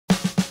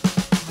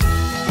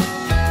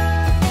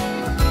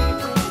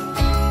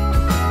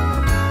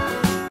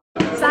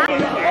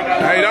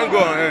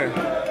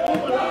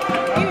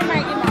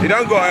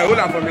don't go ahead. Hold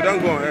on for me,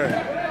 don't go ahead.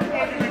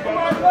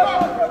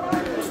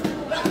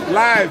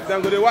 Live,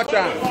 I'm going to watch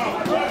out.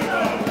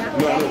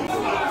 No.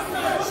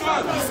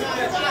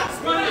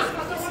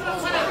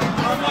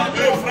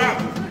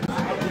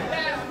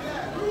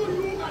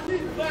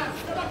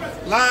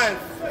 Live.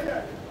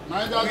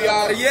 We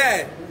are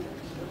here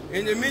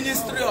in the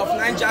Ministry of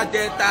Niger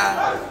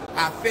Delta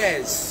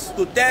Affairs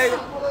to tell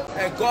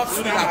Buhari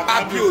and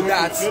Akpabio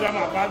that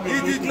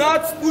he did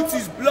not put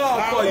his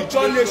blood for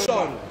Ijaw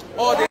nation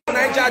or the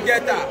Niger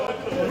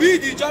Delta. We,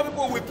 the Ijaw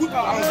people, we put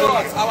our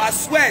blood, our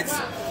sweat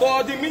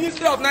for the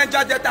Ministry of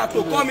Niger Delta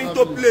to come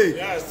into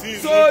play.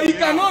 So he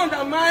cannot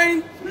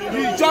undermine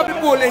the Ijaw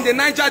people in the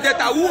Niger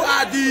Delta, who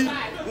are the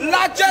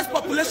largest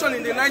population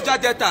in the Niger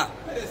Delta.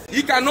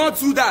 He cannot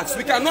do that.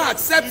 We cannot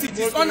accept it.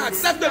 It's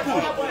unacceptable.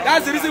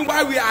 That's the reason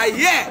why we are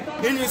here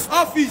in his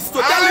office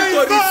to tell him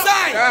to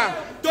resign,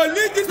 to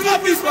leave this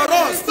office for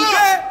us.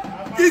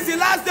 Today is the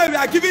last day we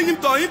are giving him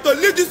to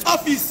leave this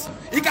office.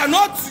 He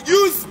cannot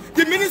use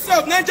the Ministry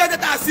of Niger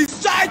Delta as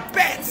his child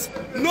pet.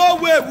 No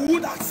way we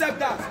would accept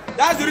that.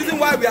 That's the reason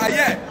why we are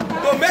here,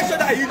 to make sure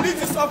that he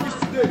leaves this office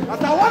today.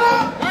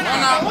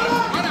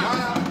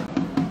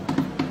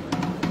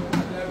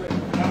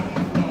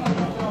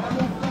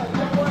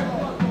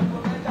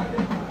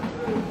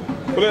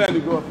 Let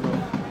it go up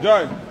now.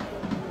 Join.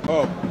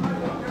 Up.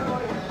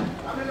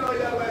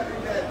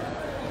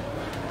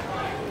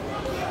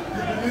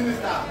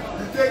 Minister,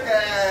 you take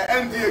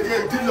MD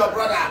again, kill your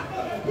brother.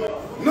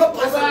 No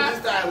person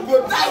this time. We go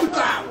die with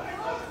him.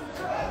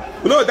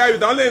 We don't die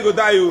with him. Only go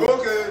die you.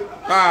 Okay.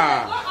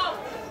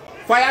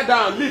 Fire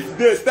down. Lift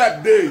day.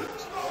 Step day.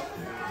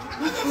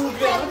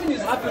 Nothing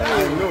is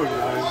happening. No.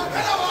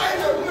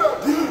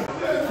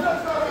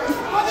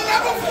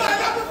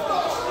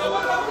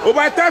 Oh,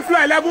 by 10th floor,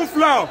 11th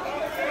floor.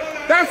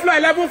 10th floor,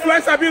 11th floor.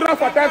 It's a bit rough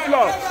for 10th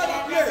floor.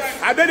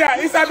 I did that.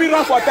 It's a bit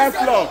rough for 10th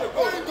floor.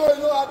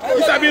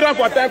 It's a bit rough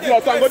for 10th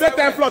floor. So I'm going to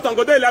 10th floor. So I'm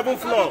going to 11th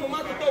floor.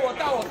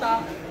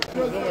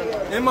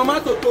 And Mama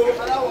Toto.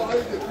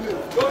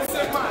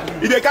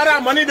 If they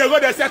carry money, they go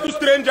there settle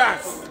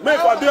strangers.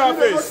 Make for the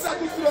office.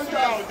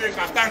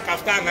 Kaftan,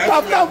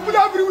 put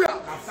everywhere.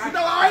 With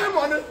our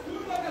money.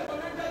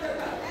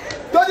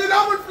 To the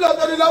 11th floor,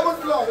 to the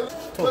 11th floor.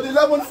 To the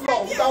 11th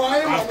floor. With our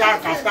money.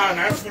 Kaftan,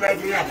 I'm full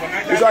everywhere.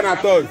 This one I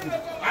told.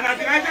 And I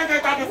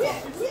think before.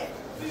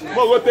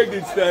 Go take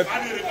this step.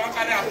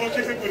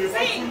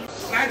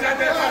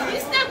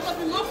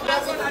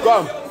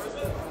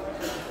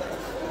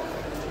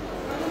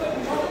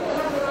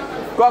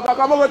 Come.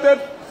 Come, go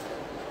take.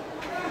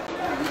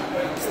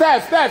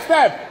 Step.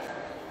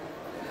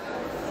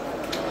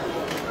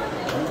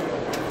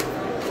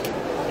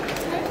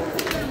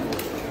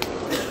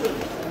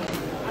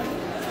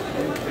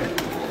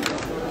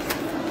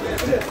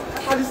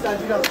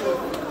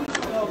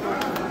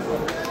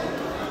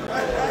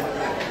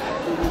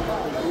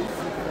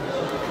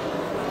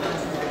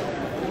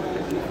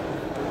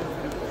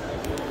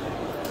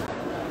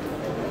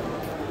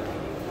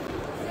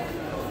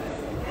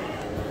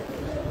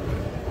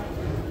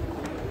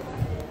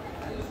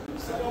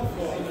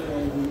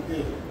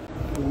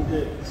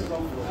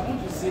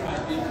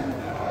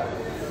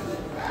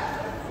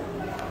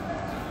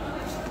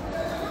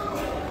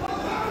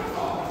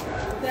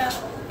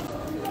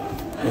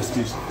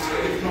 Excuse.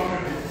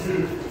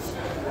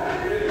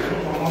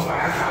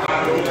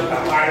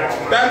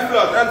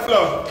 10th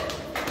floor.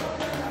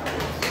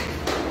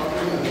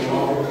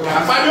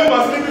 Akpabio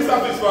must leave this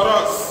office for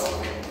us.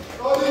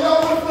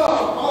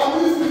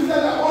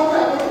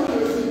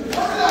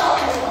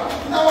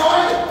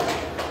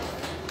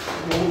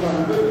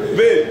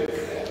 Babe.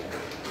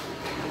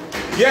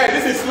 Yeah,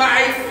 this is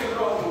live.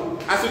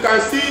 As you can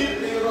see,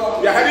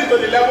 we are heading to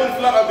the 11th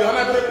floor of the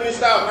Honorable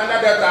Minister of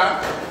Niger Delta.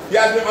 He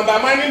has been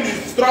undermining the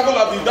struggle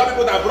of the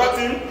people that brought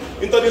him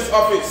into this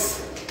office.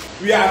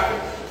 We are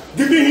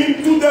giving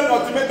him 2 days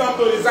ultimatum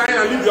to resign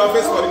and leave the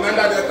office for the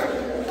Niger Delta.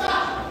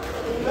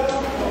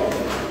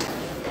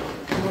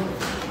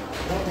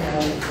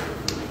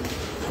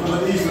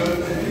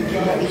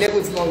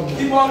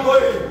 Keep on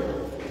going.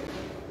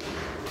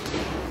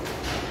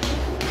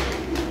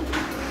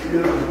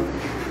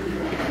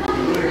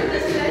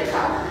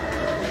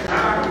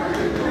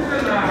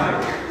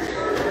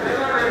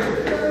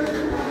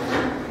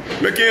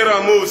 Making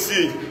run move,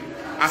 see.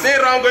 I say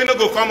run going to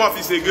go come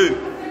office again.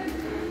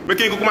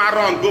 Making go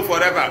run, go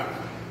forever.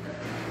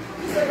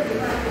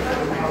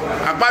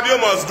 Akpabio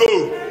must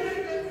go.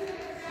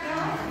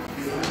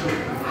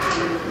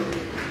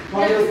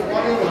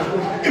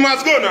 He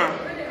must go now.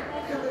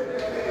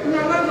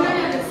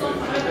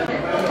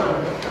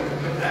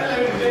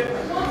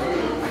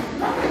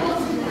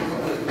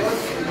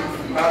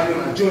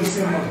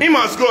 He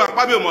must go.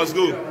 Akpabio must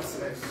go.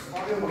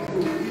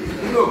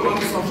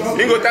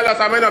 He go tell us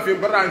how many of your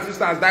brothers and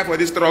sisters die for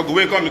this struggle.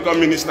 We come become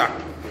minister.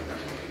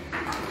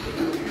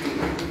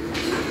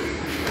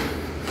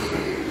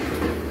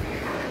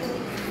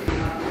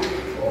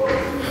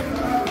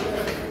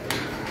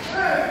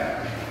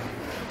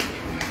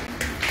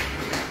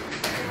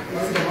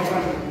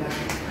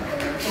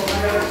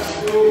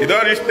 You don't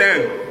reach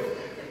 10.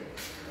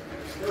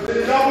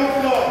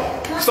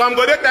 Some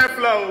go to 10th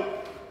floor.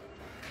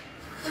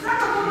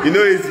 You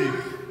know easy.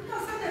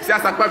 See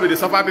as Akpabio dey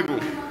suffer people.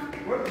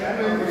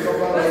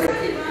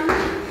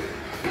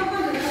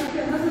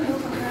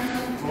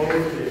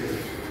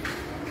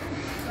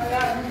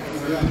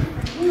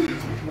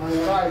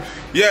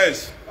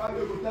 Yes.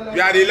 We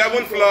are the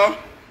 11th floor,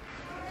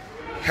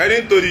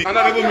 heading to the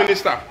Honorable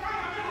Minister.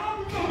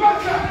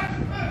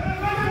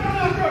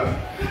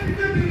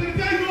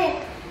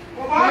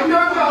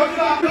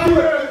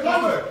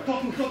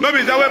 No, be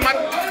Ijaw, man.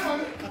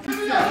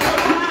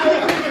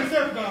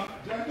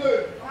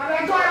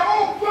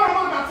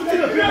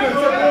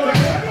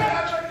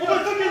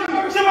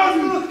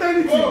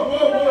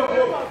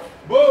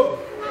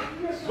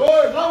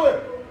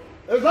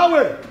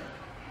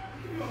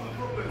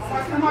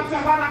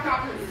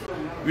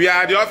 We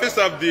are the office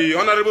of the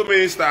Honorable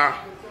Minister,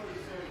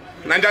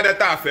 Niger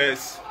Delta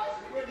Affairs.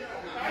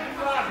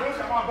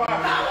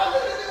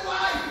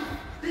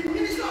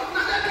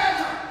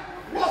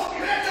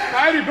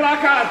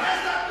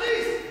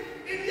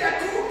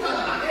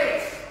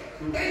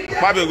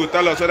 Akpabio will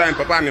tell us whether him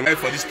papa and him wife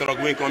for this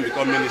struggle when come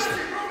become minister.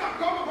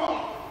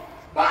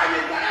 By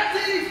the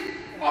directive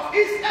of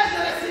His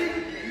Excellency,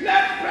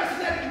 led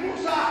President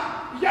Musa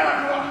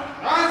Yar'Adua.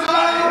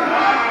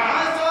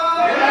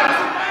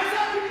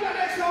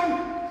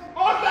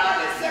 Under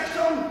the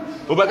section.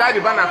 Obagai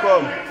the banner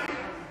come.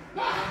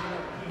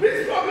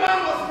 This program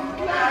was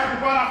declared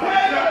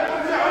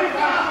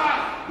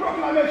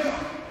proclamation.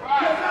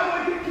 Program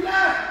was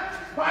declared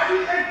by the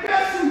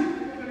embassy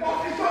of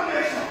the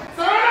nation.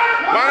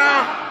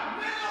 Banner.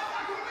 Many of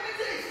our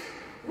communities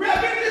we have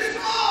been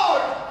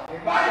destroyed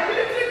by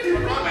military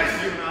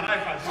diplomacy.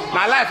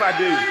 My life I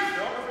did.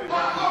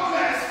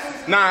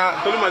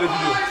 Nah, tell me the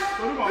video.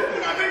 People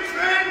have been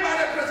trained by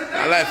the president.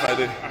 My life I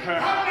did.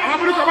 I'm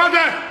going to come out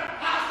there.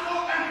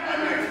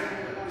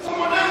 Some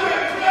of them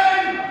were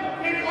trained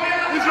in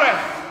oil. Israel.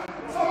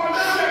 Some of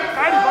them were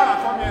trained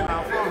in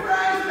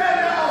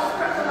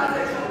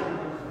specialization.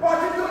 But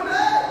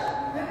today,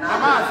 the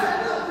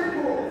Nigerian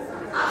people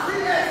are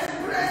still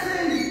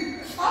expressing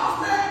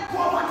upstairs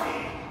poverty.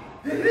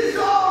 The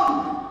reason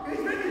is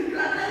being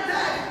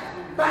implemented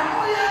by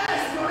oil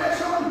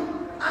exploration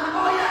and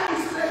oil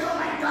installation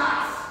like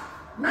that.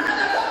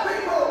 Nigerian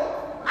people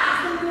have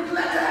been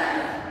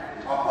neglected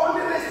upon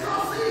the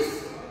resources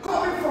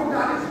coming from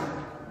that.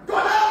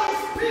 God will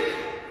speak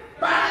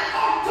by the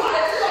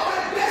authority of a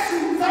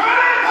blessing.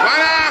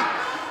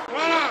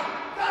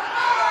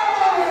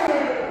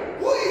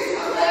 Who is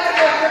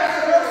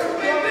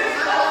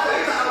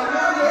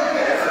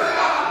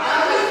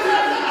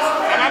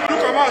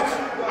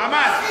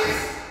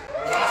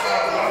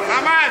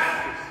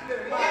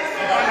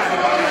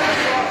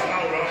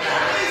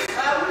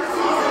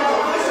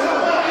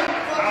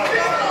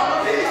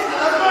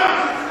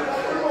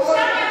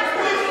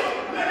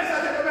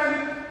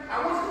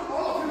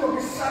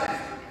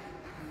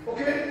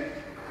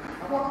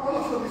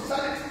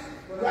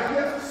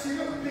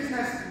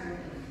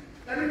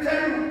Let me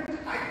tell you,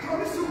 I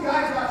promise you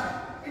guys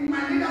that in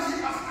my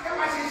leadership as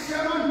NYC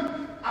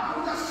chairman, I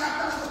put a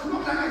chapter to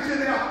look like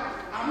Nigeria.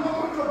 I'm not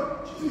going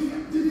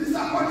to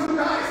disappoint you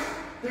guys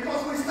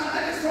because we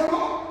started the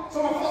struggle.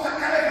 Some of us are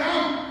carried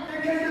on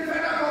against the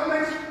federal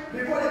government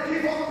before they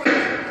give us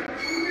credit.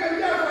 We are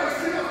here for a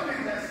serious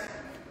business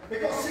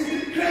because since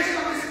the creation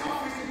of this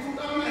office in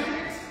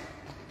 2008,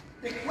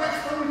 the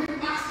question we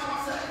ask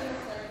ourselves,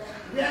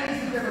 where is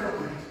the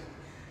development?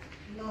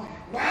 No.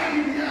 Why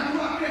did we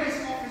not create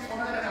this office for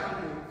Niger Delta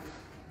people?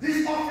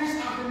 This office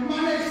has been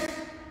managed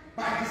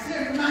by the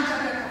same Niger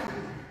Delta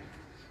people.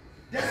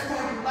 That's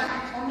why you like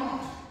it or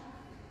not.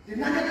 The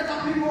Niger Delta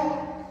people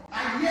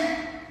are here,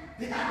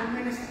 they are the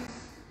ministers.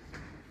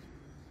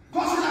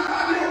 Buhari and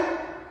Akpabio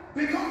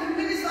become the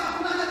minister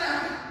of Niger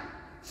Delta.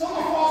 Some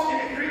of us in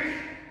the Greek,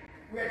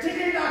 we are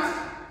thinking that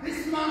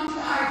this man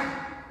tried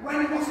when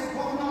he was a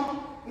governor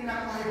in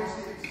Akpabio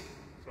State.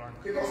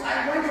 Because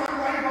I went to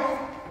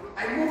Akpabio,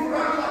 I moved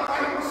around to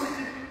Akpabio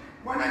City.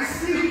 When I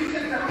see the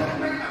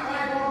development of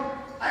Akpabio,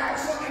 I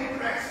was so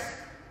impressed.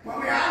 When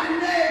we had the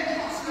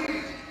name of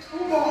Street,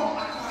 Ijaw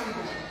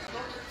Akpabio,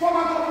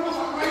 former governor of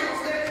Akpabio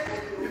State,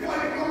 before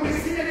he became the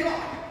senator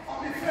of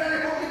the Federal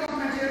Republic of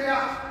Nigeria,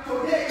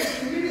 today is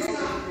the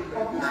minister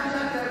of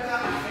Niger Delta.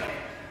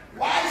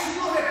 Why should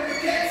not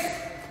replicate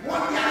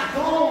what we have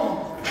done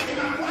in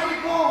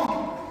Akpabio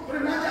to the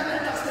Niger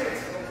Delta State?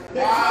 The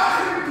class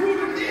we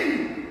recruited in,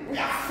 we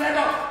are fed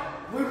up.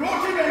 We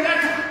wrote him a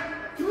letter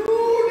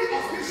through the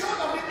auspicion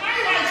of the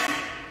IYC,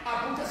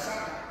 Abuja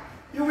Saka.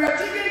 You were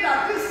thinking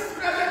that this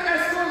president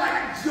is so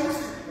like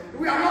Joseph.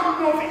 We are not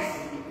novice.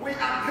 We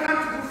are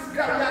grassroots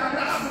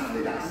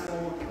leaders.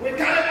 We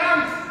carry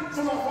arms.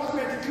 Some of us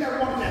may declare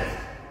wanted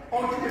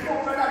until the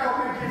federal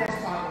government give us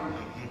power.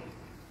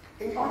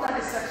 In under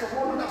the section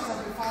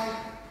 175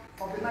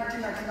 of the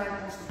 1999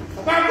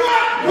 Constitution.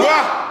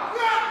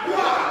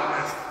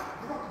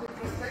 The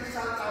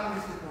presidential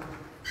amnesty.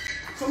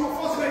 Some of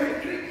us were in the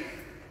Greek.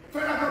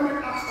 Federal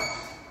government asked us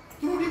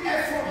through the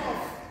effort of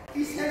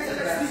His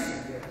Excellency.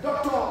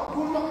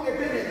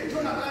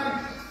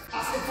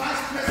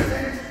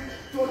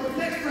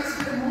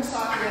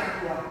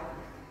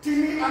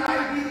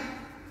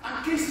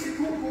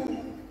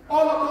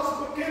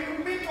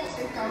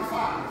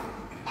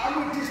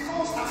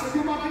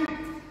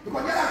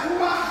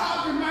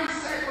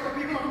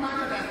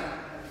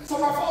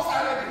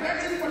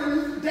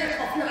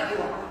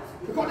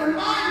 Because the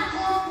man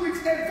comes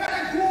with a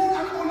very good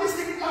and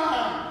holistic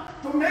plan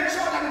to make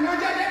sure that the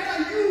Niger Delta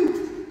youth